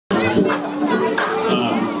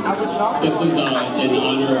This is in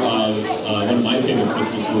honor of one of my favorite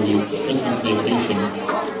Christmas movies, Christmas Vacation.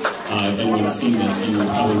 If anyone's seen this, you would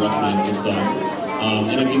probably recognize this song.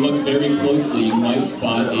 And if you look very closely, you might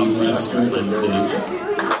spot a grass skirt on stage,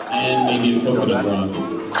 and maybe a coconut bra.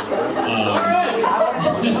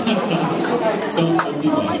 Don't be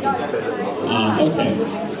bad. Okay,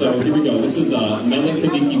 so here we go. This is Mele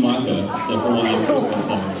Kalikimaka, the Hawaiian Christmas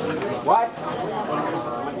song. What?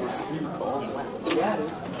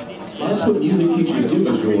 That's what music teachers do,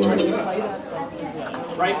 Mr. Ward.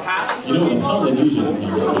 Right past? You know what, Polynesia is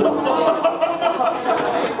not.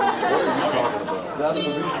 That's the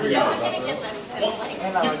reason.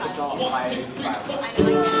 And I like the dog.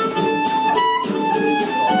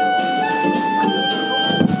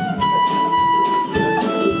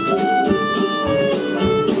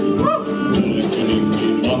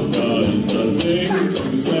 Is the thing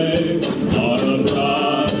to say on a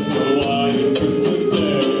bright Hawaiian Christmas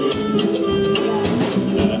day.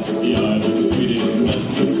 That's the island greeting that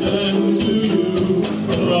we send to you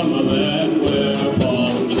from a land where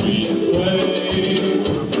palm trees sway.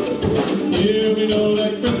 Here we know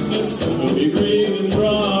that Christmas will be green and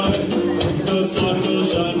bright. The sun will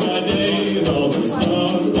shine by day and all the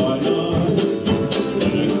stars by night.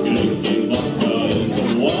 Mele Kalikimaka is the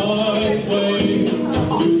wise way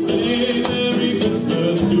to say Merry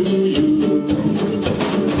Christmas to you.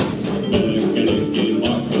 Mele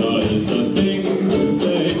Kalikimaka is the thing to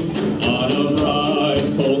say on a bright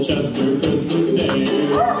Colchester Christmas day.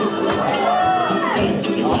 That's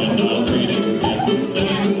the grand old greeting that we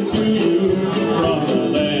send to you from the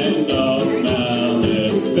land of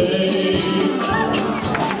Malice Bay.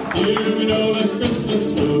 Here we know that Christmas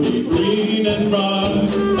will be green and bright.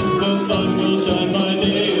 The sun will shine by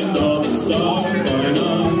day and all the stars by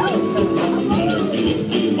night. Mele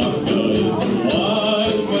Kalikimaka is the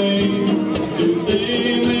wise way to say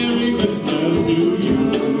Merry Christmas to you.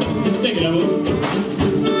 Take it, Emma.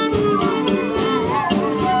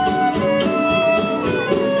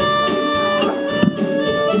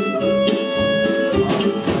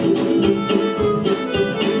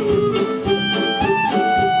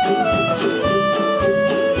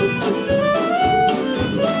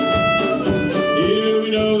 Here we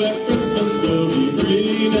know that Christmas will be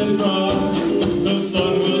green and bright.